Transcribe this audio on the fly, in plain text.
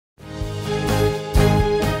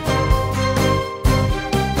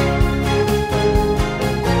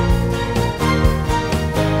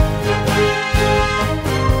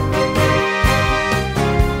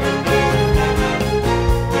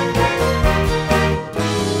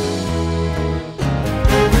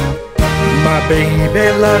baby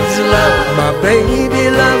loves love, my baby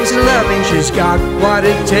loves loving. She's got what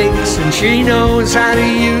it takes and she knows how to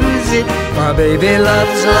use it. My baby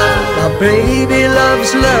loves love, my baby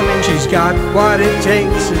loves loving. She's got what it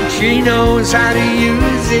takes and she knows how to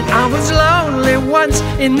use it. I was lonely once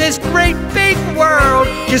in this great big world,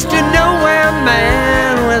 just a nowhere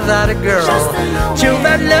man without a girl, till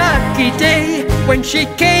that lucky day when she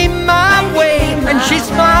came my way and she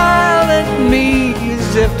smiled at me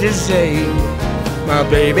as if to say, my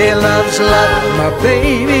baby loves love, my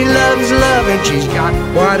baby loves love, and she's got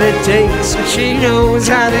what it takes and she knows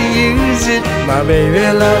how to use it. My baby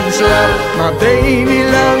loves love, my baby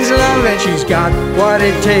loves love, and she's got what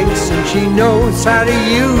it takes and she knows how to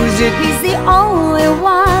use it. He's the only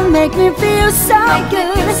one, make me feel so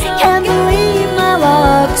good. Can't believe my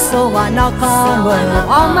luck, so I knock on wood.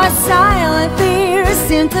 All my silent fears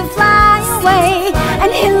seem to fly away,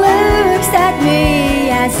 and he looks at me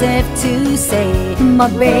as if to say, my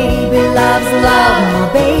baby loves love,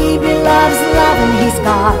 my baby loves love, and he's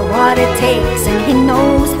got what it takes and he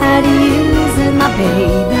knows how to use it. My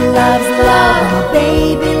baby loves love, my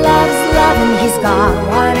baby loves love, and he's got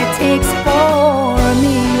what it takes for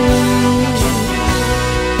me.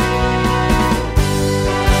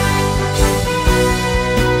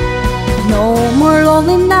 No more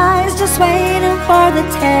lonely nights just waiting for the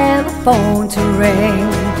telephone to ring.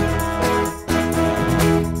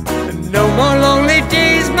 No more lonely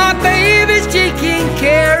days, my baby's taking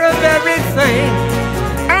care of everything.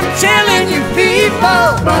 I'm telling you people,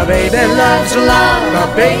 my baby loves love,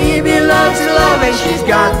 my baby loves love, and she's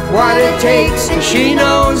got what it takes and she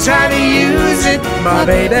knows how to use it. My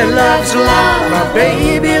baby loves love, my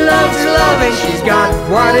baby loves love, and she's got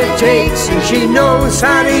what it takes and she knows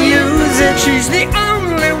how to use it. She's the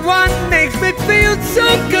only one, makes me feel so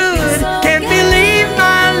good. Can't believe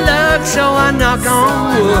my luck, so I knock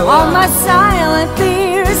on wood. All my silent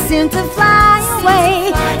fears seem to fly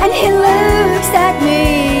away, and he looks at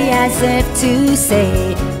me as if to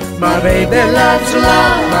say, my baby loves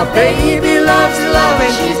love, my baby loves love,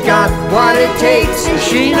 and she's got what it takes and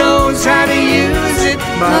she knows how to use it.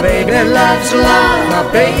 My baby loves love, my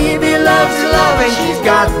baby loves love, and she's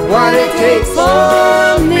got what it takes for